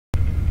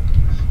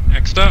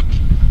Next up,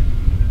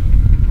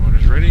 everyone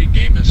is ready.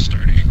 Game is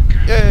starting.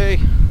 Yay!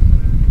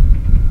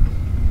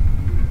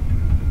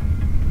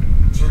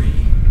 3,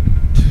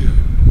 2,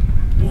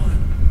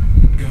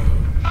 1, go.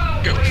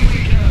 Go.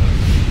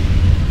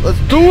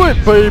 Let's do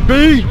it,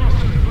 baby!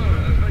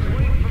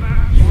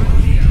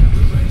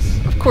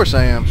 Of course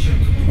I am.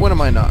 When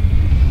am I not?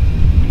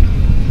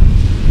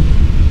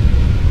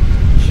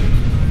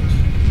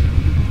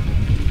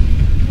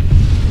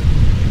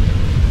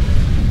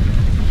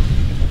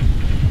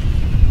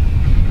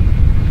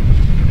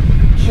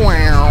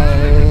 Wow.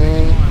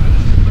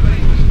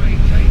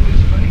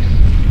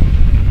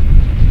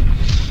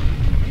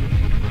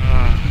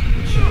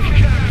 So I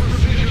can at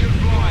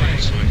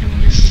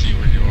least see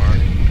where you are.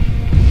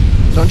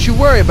 Don't you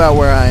worry about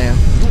where I am.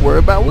 You worry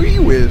about where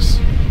you is.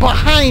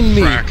 Behind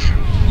me! Frack.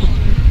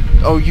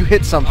 Oh, you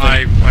hit something.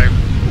 I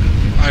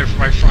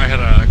had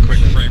a quick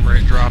frame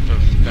rate drop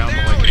of down to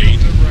like 8.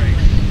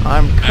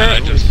 I'm And I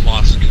currently just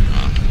lost.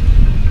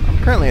 I'm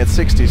currently at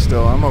 60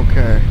 still. I'm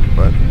okay,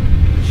 but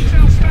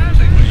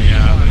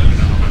Yeah, but you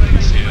know how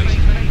easy it is.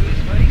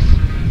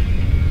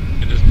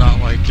 It is not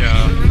like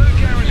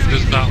running it.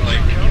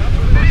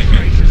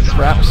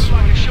 traps.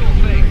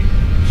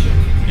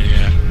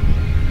 Yeah.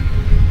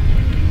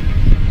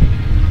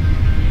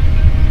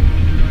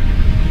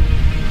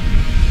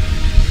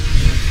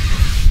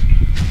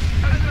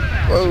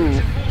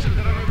 Whoa.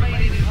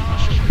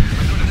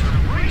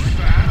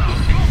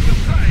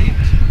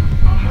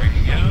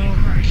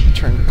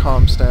 Turn the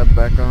comm stab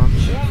back on.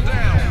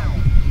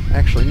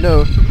 Actually,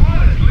 no.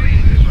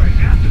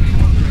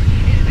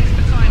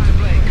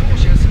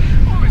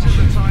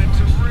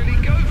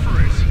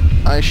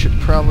 I should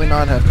probably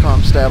not have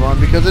comm stab on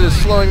because it is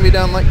slowing me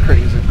down like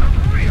crazy.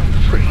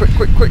 Quick, quick,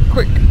 quick, quick,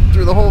 quick!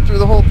 Through the hole, through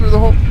the hole, through the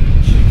hole.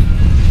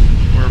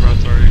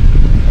 Whereabouts are you?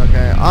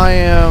 Okay, I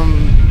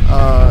am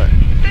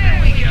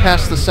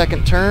past the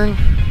second turn.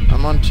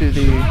 I'm onto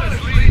the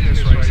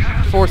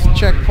 4th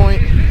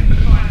checkpoint.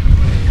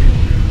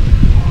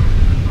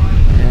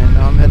 And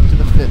now I'm heading to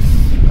the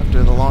 5th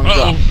after the long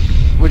drop.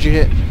 What'd you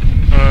hit?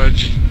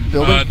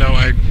 Building? No,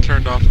 I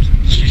turned off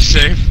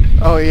G-Save.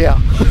 Oh yeah.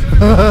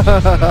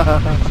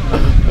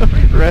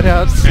 Red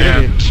Out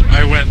City. And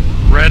I went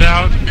red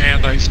out,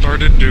 and I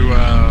started to,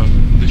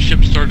 the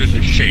ship started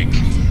to shake.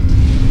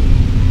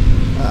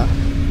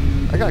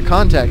 I got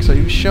contact, so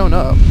you've shown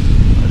up.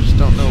 I just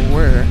don't know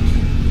where.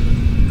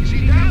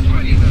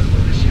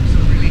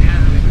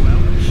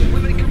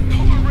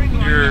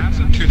 You're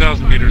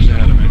 2,000 meters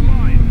ahead of me.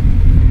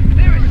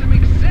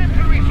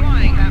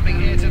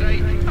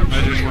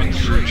 I just went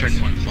through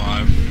checkpoint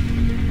 5.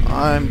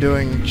 I'm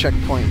doing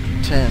checkpoint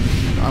 10.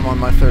 I'm on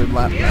my 3rd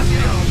lap now.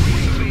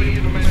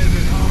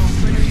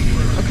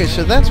 Okay,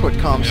 so that's what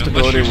comm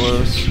stability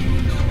was.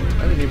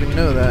 I didn't even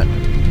know that.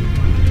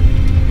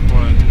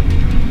 What?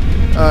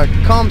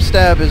 Comm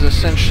stab is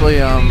essentially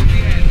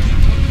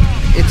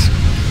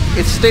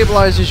it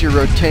stabilizes your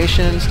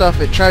rotation and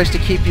stuff. It tries to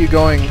keep you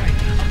going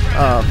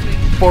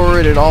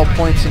forward at all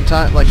points in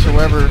time, like so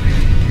wherever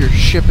your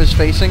ship is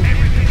facing.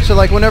 So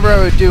like whenever I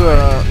would do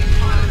a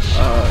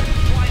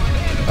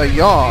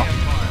yaw,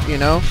 you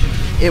know,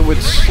 it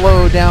would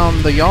slow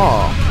down the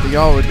yaw. The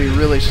yaw would be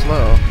really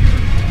slow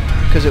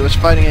because it was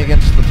fighting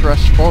against the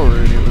thrust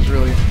forward. It was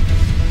really.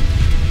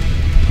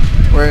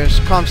 Whereas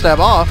comm stab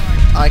off,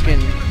 I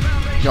can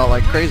yaw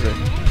like crazy.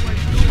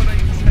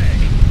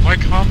 My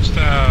comm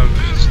stab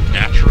is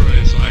natural.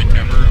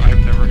 I've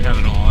never had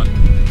it on.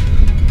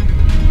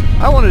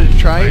 I wanted to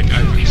try it.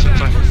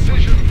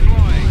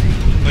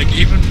 Like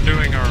even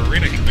doing our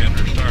arena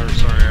commander our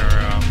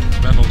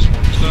mental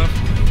swarm stuff.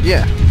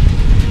 Yeah.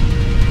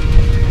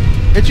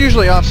 It's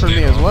usually off for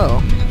me as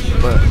well,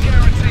 but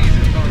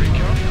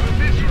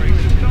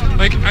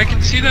like I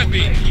can see that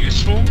being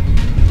useful.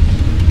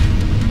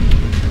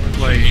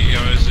 Like, you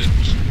know, is it,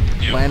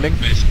 you know, landing?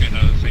 Basically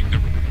another thing to,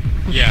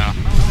 yeah.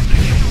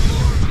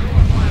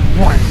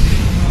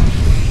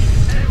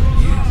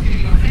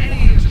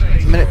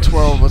 Minute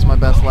 12 was my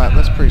best lap.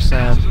 That's pretty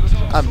sad.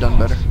 I've done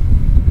better.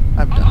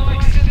 I've done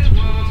better.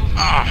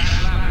 Ah,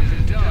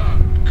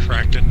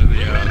 cracked into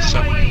the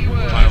 7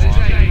 pylon.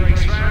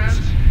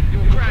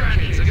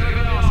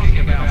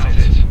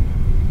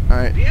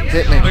 Alright,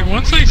 hit me. Like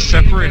once I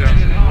separate out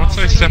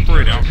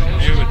from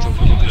you, it's a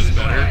little bit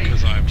better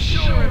because I'm.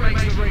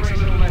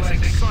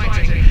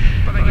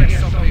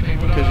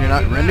 Because you're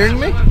not rendering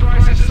me?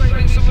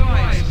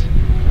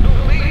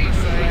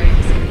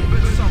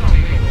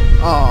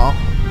 Aw.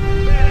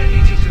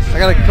 I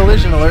got a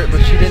collision alert,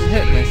 but she didn't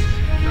hit me.